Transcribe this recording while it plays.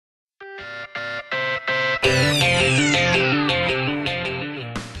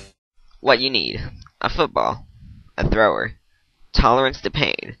What you need: a football, a thrower, tolerance to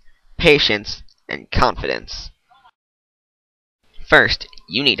pain, patience, and confidence. First,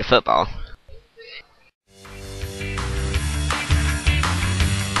 you need a football.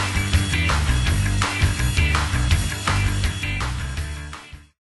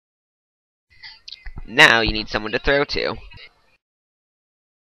 Now you need someone to throw to.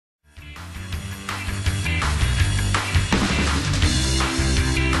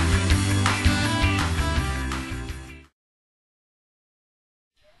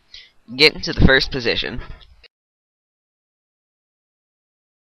 Get into the first position.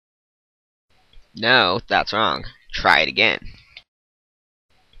 No, that's wrong. Try it again.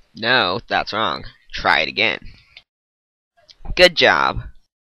 No, that's wrong. Try it again. Good job.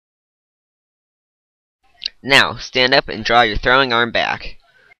 Now, stand up and draw your throwing arm back.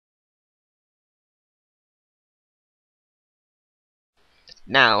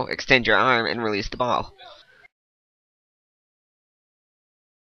 Now, extend your arm and release the ball.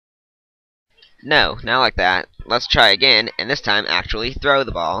 No, not like that. Let's try again, and this time actually throw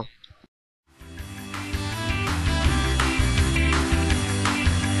the ball.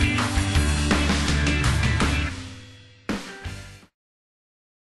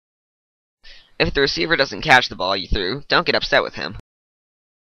 If the receiver doesn't catch the ball you threw, don't get upset with him.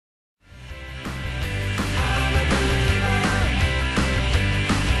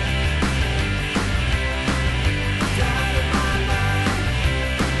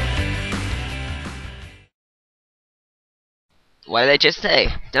 What did I just say?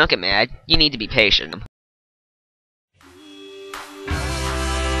 Don't get mad. You need to be patient.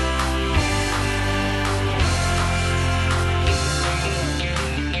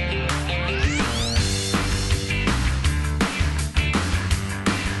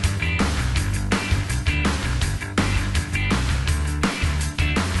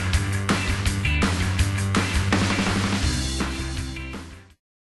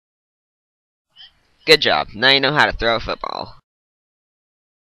 Good job. Now you know how to throw a football.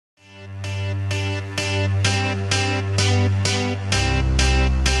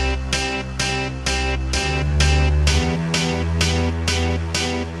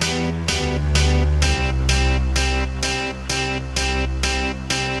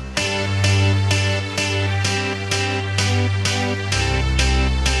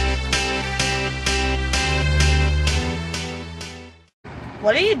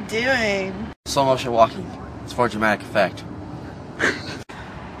 What are you doing? Slow motion walking. It's for dramatic effect.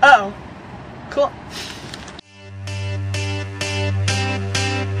 Oh, cool.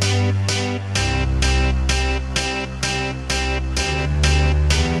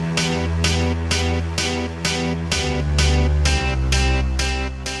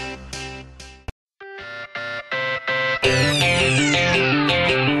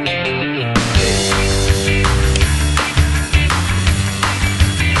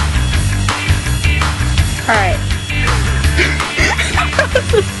 Alright.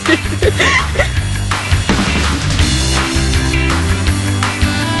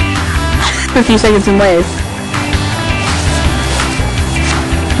 50 seconds in wave.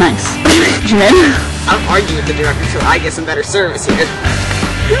 Nice. Jen? I'm arguing with the director so I get some better service here.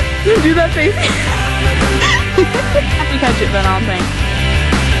 Do that, baby. Have to catch it, then I'll think.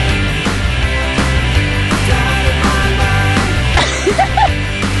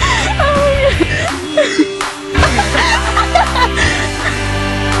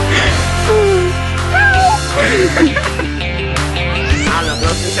 I don't know,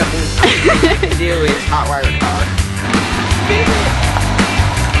 blow some something. Deal with hot wire car.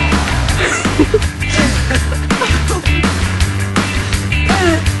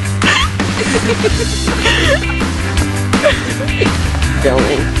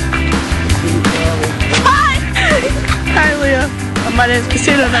 Going. Hi, Leah. My name is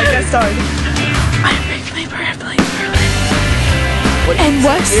Christina and I guest starred. I'm Big Berlin. And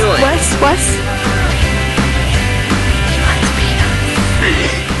Wes. He likes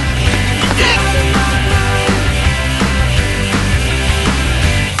peanuts.